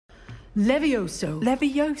Levioso.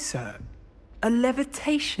 Levioso? A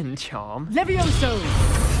levitation charm? Levioso!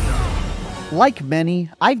 Like many,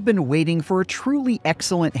 I've been waiting for a truly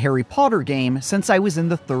excellent Harry Potter game since I was in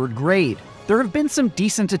the 3rd grade. There have been some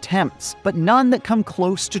decent attempts, but none that come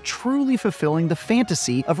close to truly fulfilling the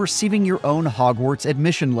fantasy of receiving your own Hogwarts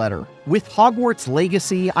admission letter. With Hogwarts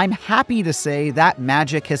Legacy, I'm happy to say that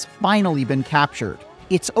magic has finally been captured.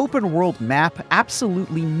 Its open-world map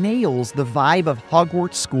absolutely nails the vibe of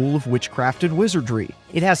Hogwarts School of Witchcraft and Wizardry.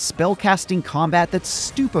 It has spellcasting combat that's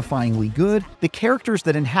stupefyingly good, the characters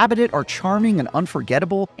that inhabit it are charming and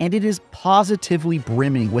unforgettable, and it is positively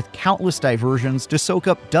brimming with countless diversions to soak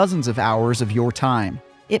up dozens of hours of your time.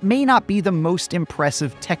 It may not be the most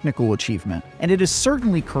impressive technical achievement, and it is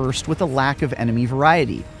certainly cursed with a lack of enemy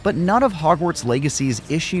variety, but none of Hogwarts Legacy's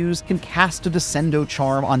issues can cast a descendo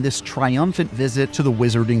charm on this triumphant visit to the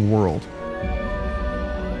wizarding world.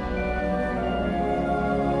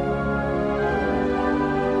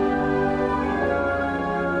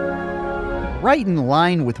 Right in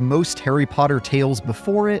line with most Harry Potter tales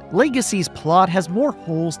before it, Legacy's plot has more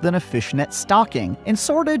holes than a fishnet stocking, and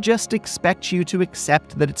sorta just expects you to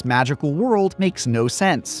accept that its magical world makes no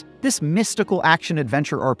sense. This mystical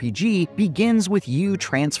action-adventure RPG begins with you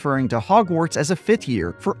transferring to Hogwarts as a 5th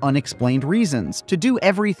year for unexplained reasons, to do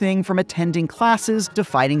everything from attending classes to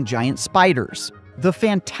fighting giant spiders. The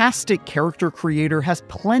fantastic character creator has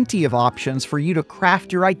plenty of options for you to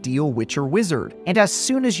craft your ideal witch or wizard, and as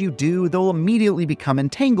soon as you do, they'll immediately become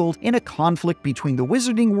entangled in a conflict between the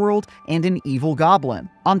wizarding world and an evil goblin.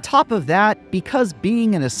 On top of that, because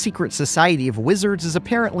being in a secret society of wizards is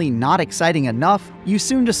apparently not exciting enough, you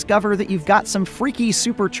soon discover that you've got some freaky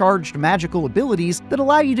supercharged magical abilities that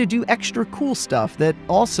allow you to do extra cool stuff that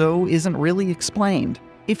also isn't really explained.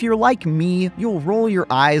 If you're like me, you'll roll your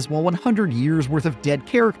eyes while 100 years worth of dead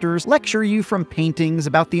characters lecture you from paintings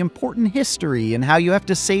about the important history and how you have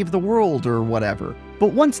to save the world or whatever.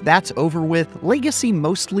 But once that's over with, Legacy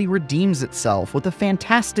mostly redeems itself with a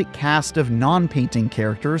fantastic cast of non-painting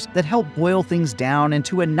characters that help boil things down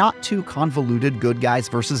into a not-too-convoluted good guys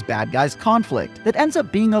versus bad guys conflict that ends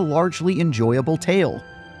up being a largely enjoyable tale.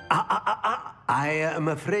 I am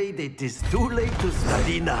afraid it is too late to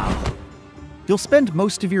study now. You'll spend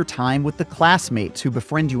most of your time with the classmates who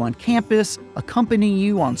befriend you on campus, accompany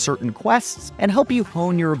you on certain quests, and help you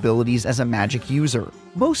hone your abilities as a magic user.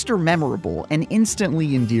 Most are memorable and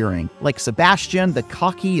instantly endearing, like Sebastian, the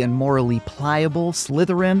cocky and morally pliable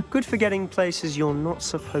Slytherin, Good for getting places you're not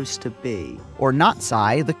supposed to be. or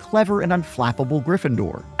Natsai, the clever and unflappable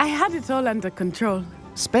Gryffindor. I had it all under control.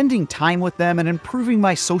 Spending time with them and improving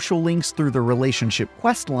my social links through the relationship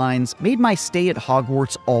quest lines made my stay at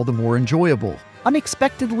Hogwarts all the more enjoyable.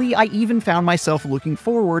 Unexpectedly, I even found myself looking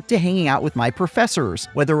forward to hanging out with my professors,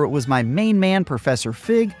 whether it was my main man, Professor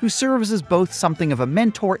Fig, who serves as both something of a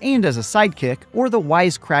mentor and as a sidekick, or the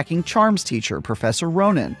wisecracking charms teacher, Professor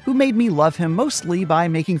Ronan, who made me love him mostly by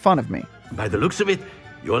making fun of me. By the looks of it,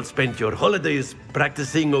 you all spent your holidays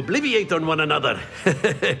practicing Obliviate on one another.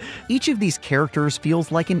 Each of these characters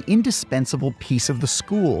feels like an indispensable piece of the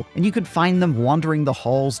school, and you could find them wandering the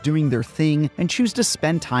halls doing their thing and choose to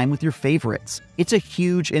spend time with your favorites. It's a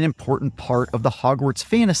huge and important part of the Hogwarts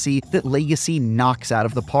fantasy that Legacy knocks out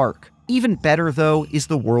of the park. Even better, though, is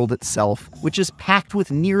the world itself, which is packed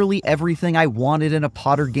with nearly everything I wanted in a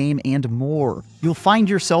Potter game and more. You'll find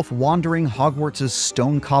yourself wandering Hogwarts'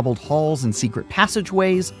 stone-cobbled halls and secret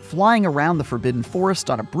passageways, flying around the Forbidden Forest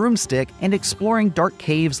on a broomstick, and exploring dark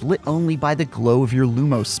caves lit only by the glow of your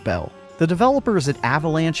Lumos spell. The developers at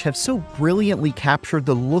Avalanche have so brilliantly captured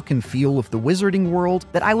the look and feel of the wizarding world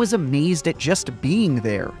that I was amazed at just being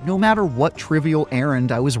there, no matter what trivial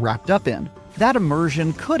errand I was wrapped up in. That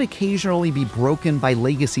immersion could occasionally be broken by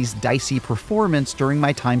Legacy's dicey performance during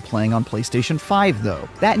my time playing on PlayStation 5, though.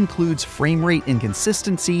 That includes frame rate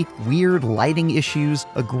inconsistency, weird lighting issues,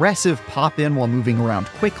 aggressive pop-in while moving around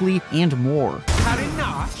quickly, and more.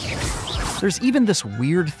 There's even this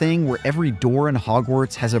weird thing where every door in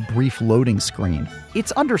Hogwarts has a brief loading screen.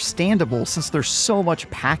 It's understandable since there's so much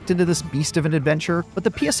packed into this beast of an adventure, but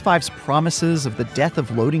the PS5's promises of the death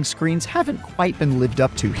of loading screens haven't quite been lived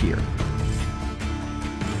up to here.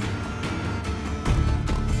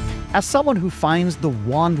 As someone who finds the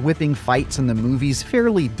wand-whipping fights in the movies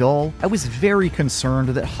fairly dull, I was very concerned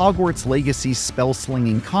that Hogwarts Legacy's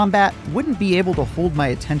spell-slinging combat wouldn't be able to hold my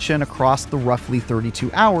attention across the roughly 32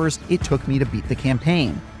 hours it took me to beat the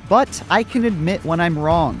campaign. But I can admit when I'm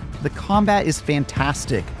wrong. The combat is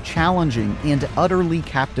fantastic, challenging, and utterly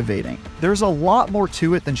captivating. There's a lot more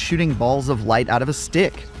to it than shooting balls of light out of a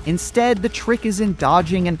stick. Instead, the trick is in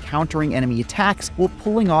dodging and countering enemy attacks while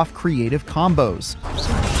pulling off creative combos.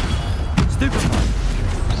 stupid.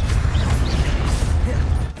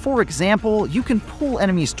 For example, you can pull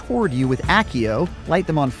enemies toward you with Accio, light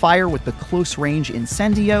them on fire with the close-range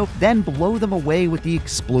Incendio, then blow them away with the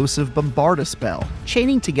explosive Bombarda spell.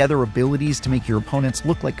 Chaining together abilities to make your opponents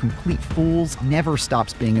look like complete fools never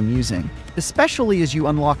stops being amusing, especially as you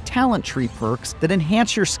unlock talent tree perks that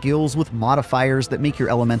enhance your skills with modifiers that make your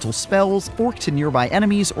elemental spells fork to nearby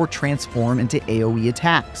enemies or transform into AoE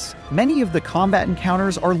attacks. Many of the combat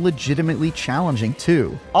encounters are legitimately challenging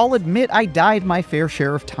too. I'll admit I died my fair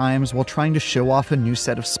share of times while trying to show off a new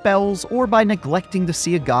set of spells or by neglecting to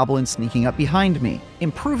see a goblin sneaking up behind me.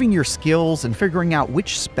 Improving your skills and figuring out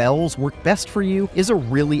which spells work best for you is a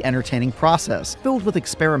really entertaining process, filled with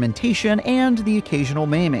experimentation and the occasional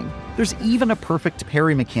maiming. There's even a perfect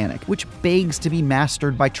parry mechanic, which begs to be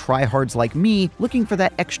mastered by tryhards like me looking for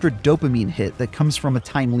that extra dopamine hit that comes from a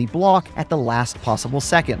timely block at the last possible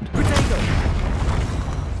second.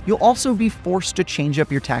 You'll also be forced to change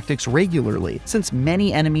up your tactics regularly, since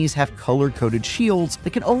many enemies have color-coded shields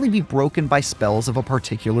that can only be broken by spells of a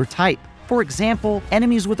particular type. For example,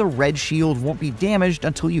 enemies with a red shield won't be damaged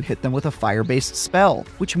until you hit them with a fire-based spell,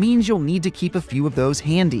 which means you'll need to keep a few of those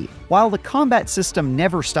handy. While the combat system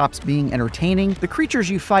never stops being entertaining, the creatures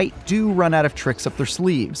you fight do run out of tricks up their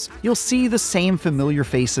sleeves. You'll see the same familiar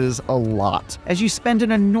faces a lot, as you spend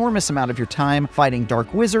an enormous amount of your time fighting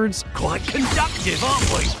dark wizards, Quite conductive, aren't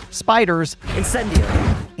we? spiders,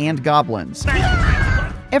 Incendio. and goblins.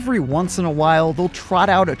 Every once in a while, they'll trot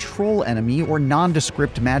out a troll enemy or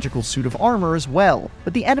nondescript magical suit of armor as well,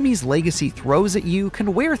 but the enemy's legacy throws at you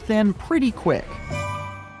can wear thin pretty quick.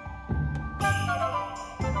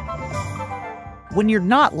 When you're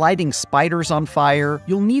not lighting spiders on fire,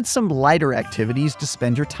 you'll need some lighter activities to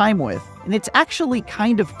spend your time with, and it's actually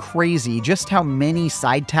kind of crazy just how many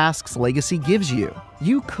side tasks Legacy gives you.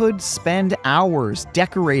 You could spend hours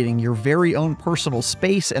decorating your very own personal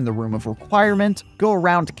space in the Room of Requirement, go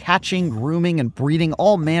around catching, grooming, and breeding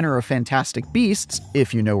all manner of fantastic beasts,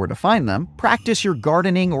 if you know where to find them, practice your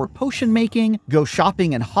gardening or potion making, go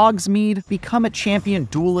shopping in Hogsmeade, become a champion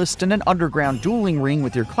duelist in an underground dueling ring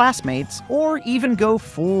with your classmates, or even go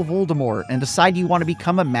full Voldemort and decide you want to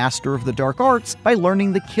become a master of the dark arts by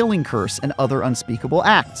learning the Killing Curse and other unspeakable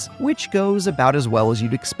acts, which goes about as well as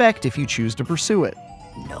you'd expect if you choose to pursue it.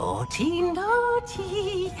 Naughty,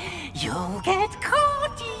 naughty, you'll get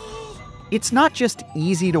caughty. It's not just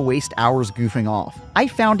easy to waste hours goofing off. I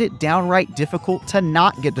found it downright difficult to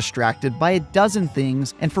not get distracted by a dozen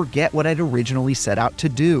things and forget what I'd originally set out to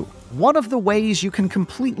do. One of the ways you can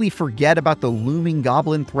completely forget about the looming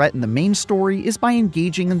goblin threat in the main story is by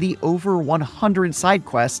engaging in the over 100 side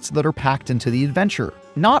quests that are packed into the adventure.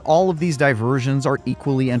 Not all of these diversions are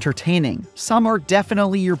equally entertaining. Some are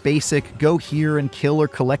definitely your basic go here and kill or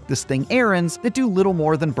collect this thing errands that do little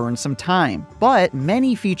more than burn some time. But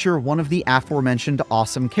many feature one of the aforementioned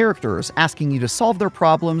awesome characters, asking you to solve their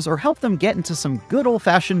problems or help them get into some good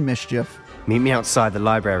old-fashioned mischief. Meet me outside the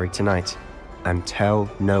library tonight, and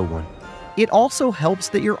tell no one. It also helps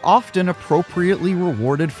that you're often appropriately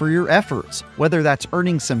rewarded for your efforts, whether that's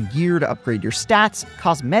earning some gear to upgrade your stats,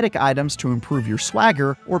 cosmetic items to improve your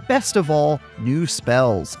swagger, or best of all, new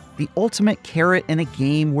spells. The ultimate carrot in a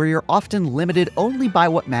game where you're often limited only by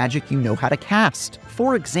what magic you know how to cast.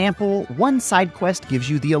 For example, one side quest gives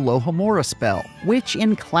you the Alohomora spell, which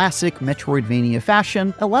in classic Metroidvania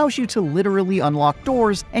fashion allows you to literally unlock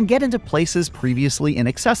doors and get into places previously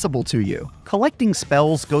inaccessible to you. Collecting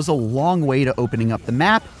spells goes a long way to opening up the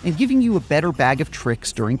map and giving you a better bag of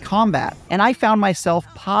tricks during combat, and I found myself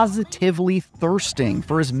positively thirsting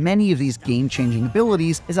for as many of these game-changing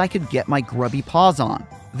abilities as I could get my grubby paws on.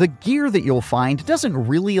 The gear that you'll find doesn't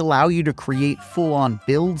really allow you to create full-on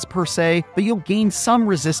builds per se, but you'll gain some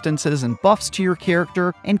resistances and buffs to your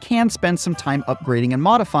character and can spend some time upgrading and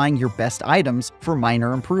modifying your best items for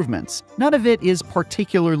minor improvements. None of it is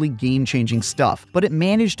particularly game-changing stuff, but it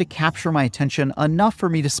managed to capture my attention enough for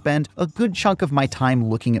me to spend a good chunk of my time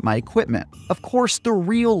looking at my equipment. Of course, the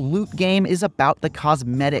real loot game is about the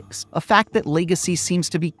cosmetics, a fact that Legacy seems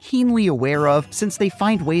to be keenly aware of since they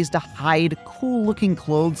find ways to hide cool-looking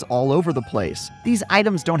clothes all over the place. These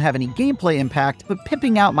items don't have any gameplay impact, but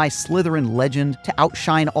pimping out my Slytherin legend to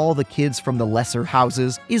outshine all the kids from the lesser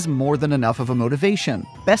houses is more than enough of a motivation.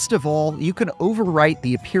 Best of all, you can overwrite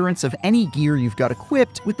the appearance of any gear you've got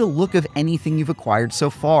equipped with the look of anything you've acquired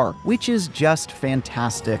so far, which is just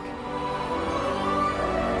fantastic.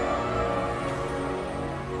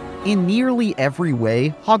 In nearly every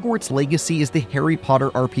way, Hogwarts Legacy is the Harry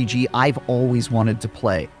Potter RPG I've always wanted to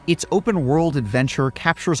play. Its open-world adventure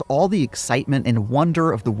captures all the excitement and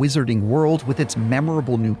wonder of the wizarding world with its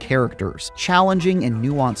memorable new characters, challenging and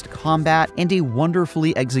nuanced combat, and a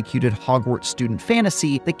wonderfully executed Hogwarts student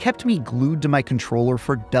fantasy that kept me glued to my controller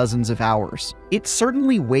for dozens of hours. It's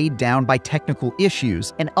certainly weighed down by technical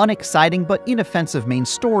issues, an unexciting but inoffensive main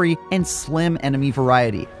story, and slim enemy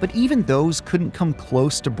variety, but even those couldn't come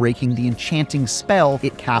close to breaking the enchanting spell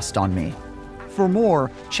it cast on me. For more,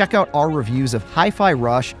 check out our reviews of Hi-Fi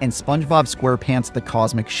Rush and SpongeBob SquarePants The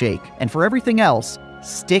Cosmic Shake. And for everything else,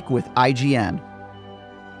 stick with IGN.